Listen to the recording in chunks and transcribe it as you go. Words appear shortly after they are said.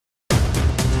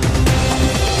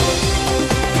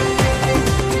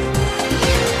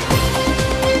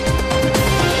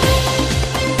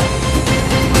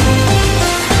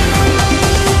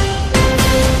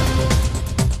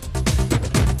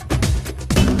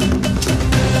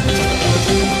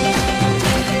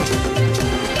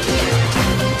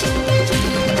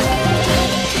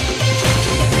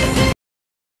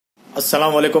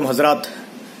अस्सलाम वालेकुम हजरात।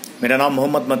 मेरा नाम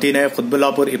मोहम्मद मतीन है,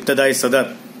 खुतबुलापुर इब्तदाई सदर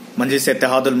मजलिस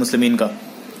इत्तेहादुल मुस्लिमीन का।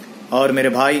 और मेरे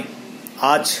भाई,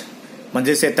 आज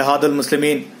मजलिस इत्तेहादुल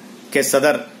मुस्लिमीन के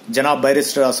सदर जनाब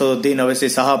बैरिस्टर असदुद्दीन अवैसी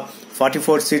साहब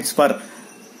 44 सीट्स पर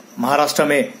महाराष्ट्र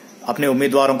में अपने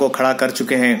उम्मीदवारों को खड़ा कर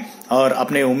चुके हैं और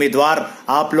अपने उम्मीदवार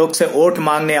आप लोग से वोट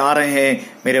मांगने आ रहे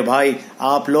हैं। मेरे भाई,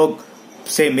 आप लोग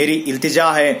से मेरी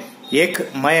इल्तिजा है,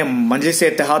 मैं मजलिस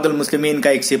इत्तेहादुल मुस्लिमीन का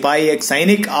एक सिपाही, एक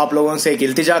सैनिक आप लोगों से एक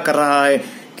इल्तिजा कर रहा है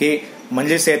कि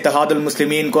मजलिस इत्तेहादुल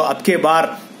मुस्लिमीन को अब के बार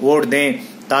वोट दें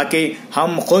ताकि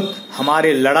हम खुद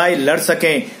हमारी लड़ाई लड़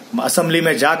सकें। असेंबली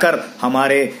में जाकर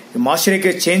हमारे माशरे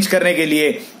के चेंज करने के लिए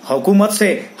हुकूमत से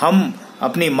हम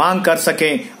अपनी मांग कर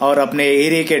सकें और अपने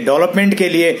एरिया के डेवलपमेंट के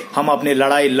लिए हम अपनी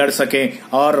लड़ाई लड़ सकें।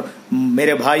 और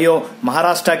मेरे भाइयों,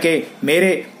 महाराष्ट्र के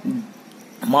मेरे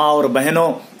माँ और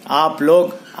बहनों, आप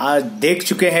लोग आज देख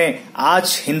चुके हैं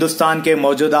आज हिंदुस्तान के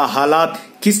मौजूदा हालात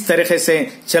किस तरीके से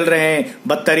चल रहे हैं।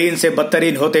 बदतरीन से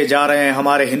बदतरीन होते जा रहे हैं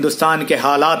हमारे हिंदुस्तान के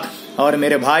हालात। और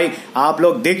मेरे भाई, आप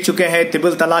लोग देख चुके हैं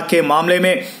ट्रिपल तलाक के मामले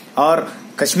में और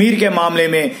कश्मीर के मामले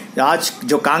में आज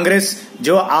जो कांग्रेस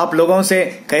जो आप लोगों से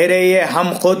कह रही है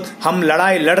हम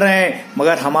लड़ाई लड़ रहे हैं,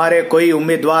 मगर हमारे कोई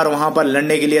उम्मीदवार वहां पर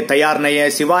लड़ने के लिए तैयार नहीं है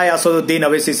सिवाय असदुद्दीन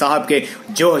अवैसी साहब के,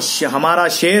 जो हमारा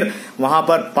शेर वहां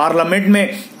पर पार्लियामेंट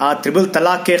में ट्रिपल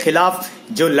तलाक के खिलाफ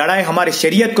जो लड़ाई हमारी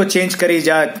शरीयत को चेंज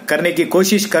करने की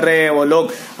कोशिश कर रहे हैं वो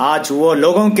लोग, आज वो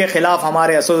लोगों के खिलाफ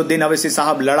हमारे असदुद्दीन अवैसी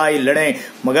साहब लड़ाई लड़े।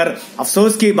 मगर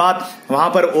अफसोस की बात, वहां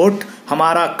पर वोट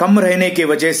हमारा कम रहने की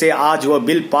वजह से आज वो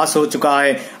बिल पास हो चुका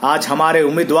है। आज हमारे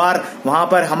उम्मीदवार वहां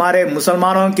पर, हमारे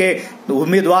मुसलमानों के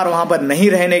उम्मीदवार वहां पर नहीं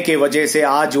रहने की वजह से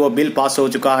आज वो बिल पास हो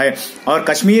चुका है। और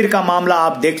कश्मीर का मामला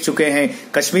आप देख चुके हैं,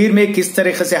 कश्मीर में किस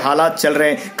तरीके से हालात चल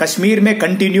रहे हैं। कश्मीर में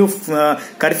कंटिन्यू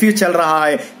कर्फ्यू चल रहा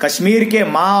है। कश्मीर के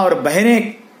माँ और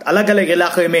बहनें अलग अलग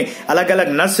इलाके में, अलग अलग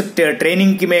नर्स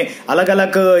ट्रेनिंग में, अलग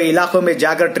अलग इलाकों में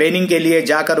जाकर ट्रेनिंग के लिए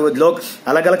जाकर वो लोग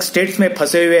अलग अलग स्टेट्स में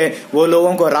फंसे हुए हैं। वो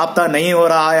लोगों को राब्ता नहीं हो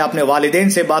रहा है अपने वालिदैन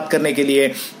से बात करने के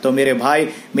लिए। तो मेरे भाई,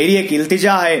 मेरी एक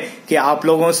इल्तिजा है कि आप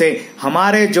लोगों से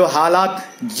हमारे जो हालात,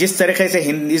 जिस तरीके से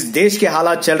इस देश के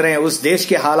हालात चल रहे हैं, उस देश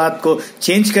के हालात को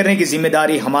चेंज करने की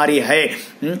जिम्मेदारी हमारी है।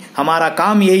 हमारा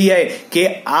काम यही है कि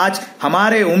आज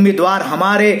हमारे उम्मीदवार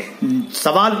हमारे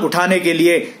सवाल उठाने के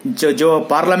लिए जो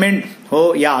पार्लियामेंट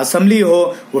हो या असेंबली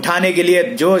हो, उठाने के लिए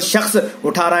जो शख्स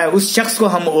उठा रहा है उस शख्स को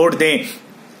हम वोट दें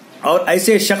और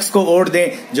ऐसे शख्स को वोट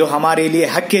दें जो हमारे लिए,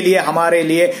 हक के लिए, हमारे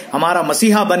लिए हमारा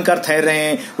मसीहा बनकर ठहर रहे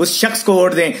हैं। उस शख्स को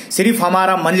वोट दें। सिर्फ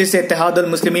हमारा मजलिस इत्तेहादुल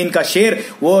मुस्लिमीन का शेर,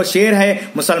 वो शेर है,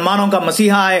 मुसलमानों का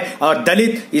मसीहा है और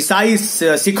दलित, ईसाई,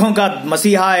 सिखों का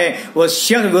मसीहा है। वो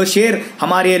शेर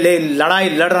हमारे लिए लड़ाई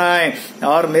लड़ रहा है।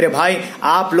 और मेरे भाई,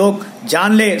 आप लोग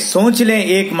जान ले, सोच लें,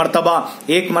 एक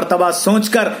मर्तबा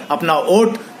सोचकर अपना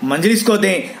वोट मजलिस को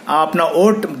दें, अपना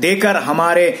वोट देकर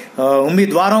हमारे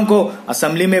उम्मीदवारों को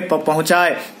असेंबली में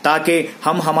पहुंचाए ताकि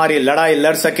हम हमारी लड़ाई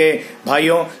लड़ सके।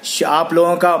 भाइयों, आप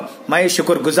लोगों का मैं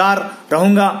शुक्रगुजार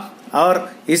रहूंगा और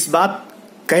इस बात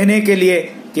कहने के लिए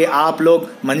कि आप लोग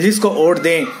मजलिस को वोट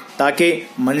दें ताकि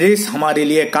मजलिस हमारे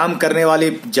लिए काम करने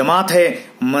वाली जमात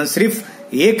है। सिर्फ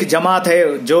एक जमात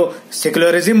है जो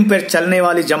सेकुलरिज्म पर चलने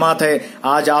वाली जमात है।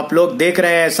 आज आप लोग देख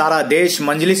रहे हैं सारा देश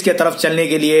मजलिस की तरफ चलने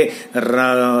के लिए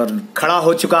खड़ा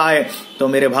हो चुका है। तो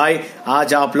मेरे भाई,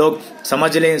 आज आप लोग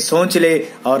समझ लें, सोच लें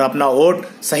और अपना वोट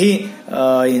सही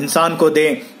इंसान को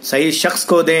दें, सही शख्स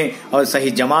को दें और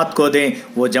सही जमात को दें।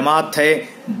 वो जमात है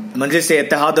मजलिस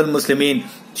इत्तेहादुल मुस्लिमीन।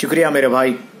 शुक्रिया मेरे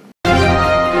भाई।